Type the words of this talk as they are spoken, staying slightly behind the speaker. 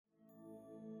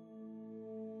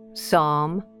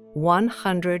Psalm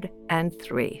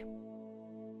 103.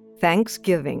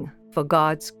 Thanksgiving for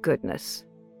God's goodness.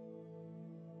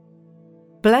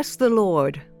 Bless the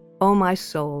Lord, O my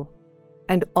soul,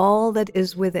 and all that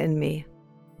is within me.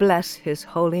 Bless his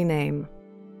holy name.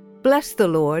 Bless the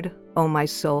Lord, O my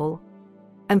soul,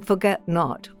 and forget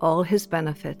not all his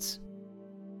benefits,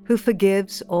 who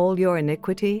forgives all your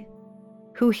iniquity,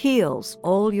 who heals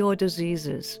all your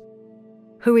diseases,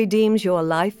 who redeems your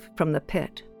life from the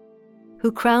pit,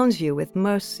 who crowns you with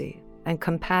mercy and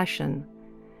compassion,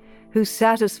 who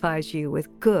satisfies you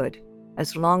with good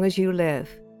as long as you live,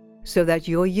 so that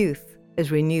your youth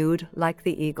is renewed like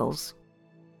the eagles.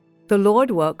 The Lord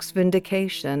works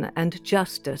vindication and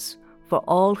justice for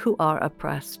all who are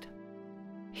oppressed.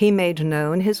 He made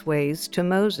known his ways to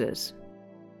Moses,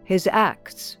 his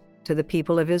acts to the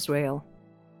people of Israel.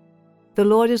 The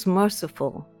Lord is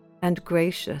merciful and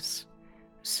gracious,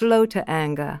 slow to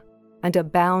anger, and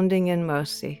abounding in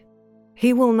mercy.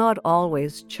 He will not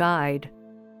always chide,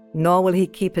 nor will he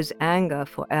keep his anger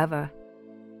forever.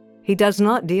 He does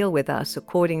not deal with us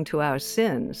according to our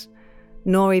sins,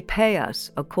 nor repay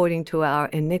us according to our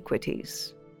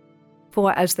iniquities.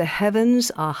 For as the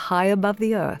heavens are high above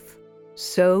the earth,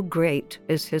 so great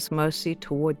is his mercy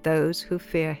toward those who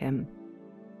fear him.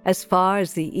 As far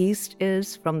as the east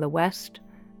is from the west,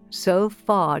 so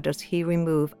far does he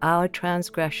remove our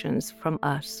transgressions from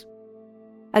us.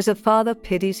 As a father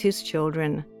pities his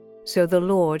children, so the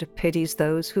Lord pities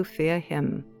those who fear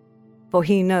him. For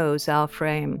he knows our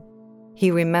frame.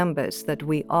 He remembers that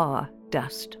we are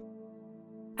dust.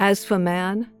 As for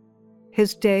man,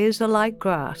 his days are like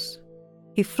grass.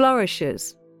 He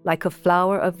flourishes like a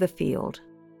flower of the field.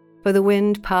 For the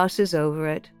wind passes over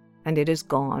it, and it is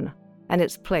gone, and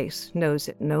its place knows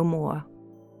it no more.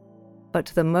 But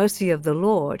the mercy of the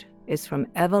Lord is from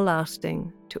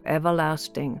everlasting to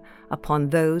everlasting upon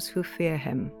those who fear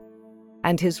him,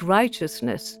 and his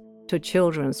righteousness to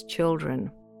children's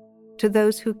children, to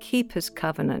those who keep his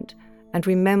covenant and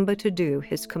remember to do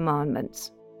his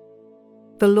commandments.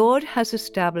 The Lord has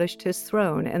established his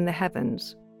throne in the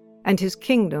heavens, and his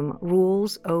kingdom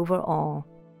rules over all.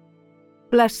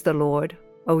 Bless the Lord,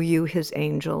 O you his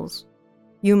angels,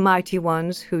 you mighty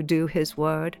ones who do his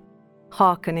word,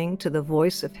 hearkening to the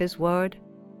voice of his word.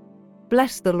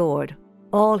 Bless the Lord,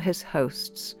 all his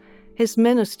hosts, his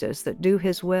ministers that do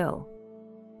his will.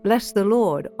 Bless the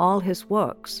Lord, all his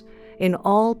works, in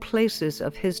all places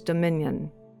of his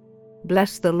dominion.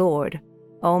 Bless the Lord,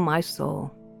 O my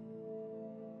soul.